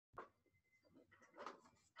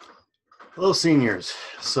Hello, seniors.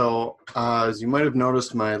 As you might have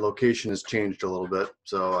noticed, my location has changed a little bit.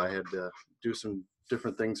 So, I had to do some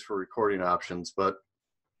different things for recording options, but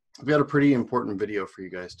I've got a pretty important video for you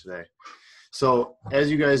guys today. So, as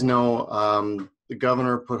you guys know, the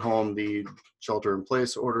governor put home the shelter in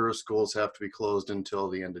place order. Schools have to be closed until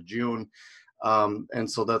the end of June. And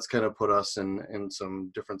so that's kind of put us in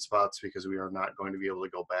some different spots because we are not going to be able to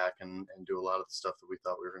go back and do a lot of the stuff that we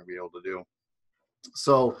thought we were going to be able to do.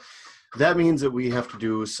 So that means that we have to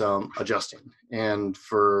do some adjusting. And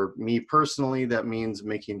for me personally, that means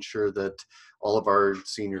making sure that all of our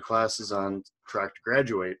senior class is on track to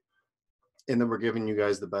graduate. And then we're giving you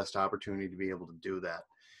guys the best opportunity to be able to do that.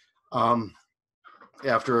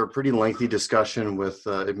 After a pretty lengthy discussion with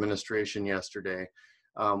administration yesterday,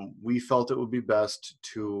 we felt it would be best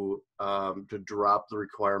to drop the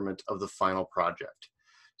requirement of the final project.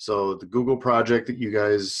 So the Google project that you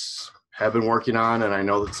guys have been working on, and I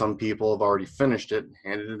know that some people have already finished it and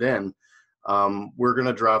handed it in, we're going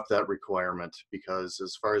to drop that requirement because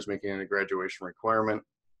as far as making it a graduation requirement,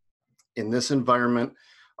 in this environment,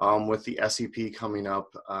 with the SEP coming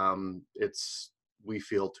up, we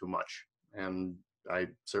feel too much. And I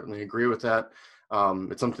certainly agree with that.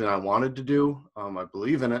 It's something I wanted to do. I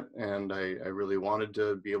believe in it, and I really wanted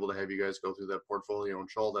to be able to have you guys go through that portfolio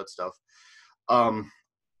and show all that stuff.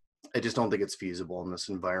 I just don't think it's feasible in this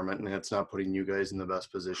environment, and it's not putting you guys in the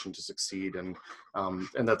best position to succeed. And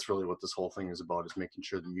that's really what this whole thing is about, is making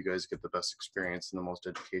sure that you guys get the best experience and the most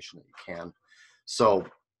education that you can. So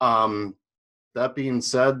that being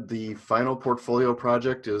said, the final portfolio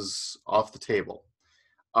project is off the table.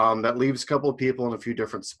 That leaves a couple of people in a few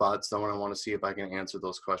different spots. So I want to see if I can answer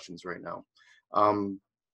those questions right now.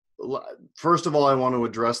 First of all, I want to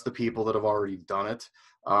address the people that have already done it.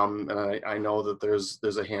 And I know that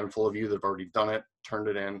there's a handful of you that have already done it, turned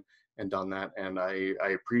it in, and done that. And I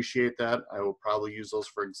appreciate that. I will probably use those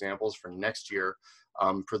for examples for next year.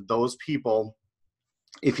 For those people,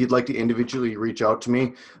 if you'd like to individually reach out to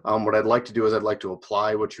me, what I'd like to do is I'd like to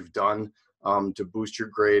apply what you've done to boost your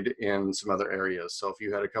grade in some other areas. So if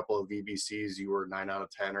you had a couple of VBCs you were 9 out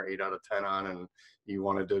of 10 or 8 out of 10 on, and you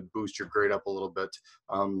wanted to boost your grade up a little bit,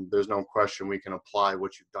 there's no question we can apply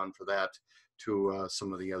what you've done for that to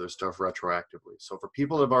some of the other stuff retroactively. So for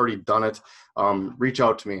people that have already done it, reach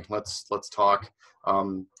out to me. Let's talk,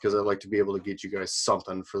 because I'd like to be able to get you guys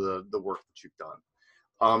something for the work that you've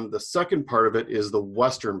done. The second part of it is the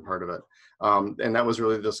Western part of it. And that was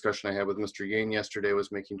really the discussion I had with Mr. Yane yesterday,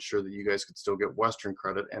 was making sure that you guys could still get Western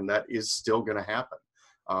credit, and that is still going to happen,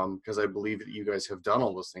 because I believe that you guys have done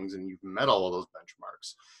all those things and you've met all of those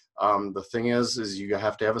benchmarks. The thing is you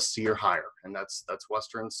have to have a C or higher, and that's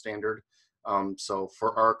Western standard. So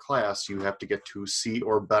for our class, you have to get to C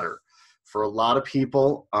or better. For a lot of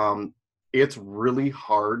people, it's really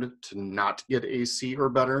hard to not get a C or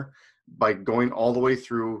better by going all the way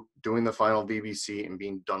through, doing the final VBC, and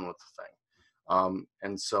being done with the thing.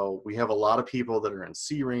 And so we have a lot of people that are in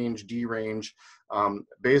C range, D range.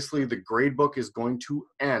 Basically, the grade book is going to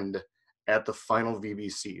end at the final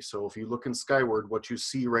VBC. So if you look in Skyward, what you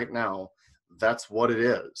see right now, that's what it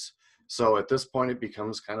is. So at this point, it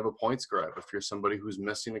becomes kind of a points grab. If you're somebody who's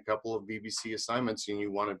missing a couple of VBC assignments and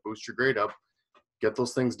you want to boost your grade up, get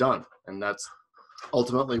those things done. And that's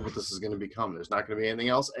ultimately what this is going to become. There's not going to be anything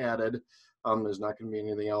else added. There's not going to be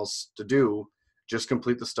anything else to do. Just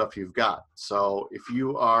complete the stuff you've got. So if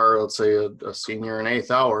you are, let's say, a senior in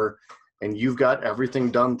 8th hour, and you've got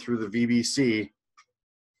everything done through the VBC,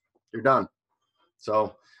 you're done.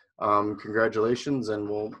 So congratulations, and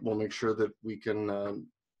we'll make sure that we can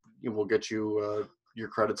we'll get you your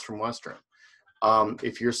credits from Western.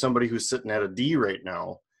 If you're somebody who's sitting at a D right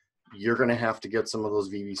now, you're going to have to get some of those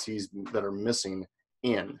VBCs that are missing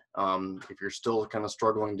in. If you're still kind of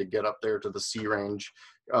struggling to get up there to the C range,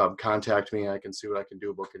 contact me. I can see what I can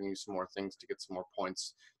do about getting you some more things to get some more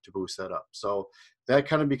points to boost that up. So that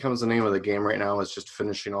kind of becomes the name of the game right now, is just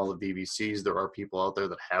finishing all the VBCs. There are people out there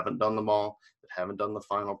that haven't done them all, that haven't done the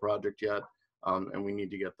final project yet, and we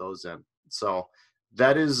need to get those in. So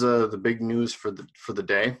that is the big news for the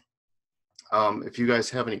day. If you guys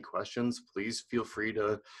have any questions, please feel free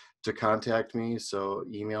to contact me. So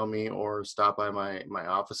email me or stop by my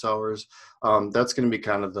office hours. That's going to be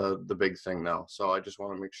kind of the big thing now. So I just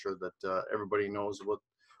want to make sure that everybody knows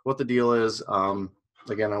what the deal is.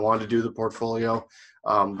 Again, I wanted to do the portfolio,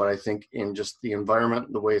 but I think in just the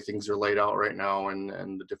environment, the way things are laid out right now, and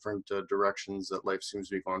the different directions that life seems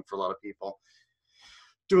to be going for a lot of people,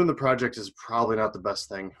 doing the project is probably not the best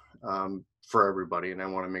thing for everybody. And I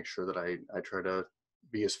want to make sure that I try to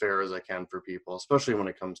be as fair as I can for people, especially when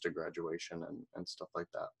it comes to graduation and stuff like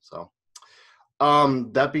that. So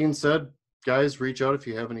that being said, guys, reach out if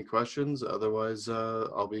you have any questions. Otherwise,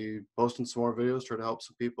 I'll be posting some more videos, try to help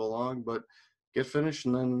some people along. But get finished,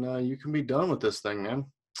 and then you can be done with this thing, man.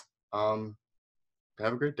 Um,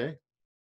 have a great day.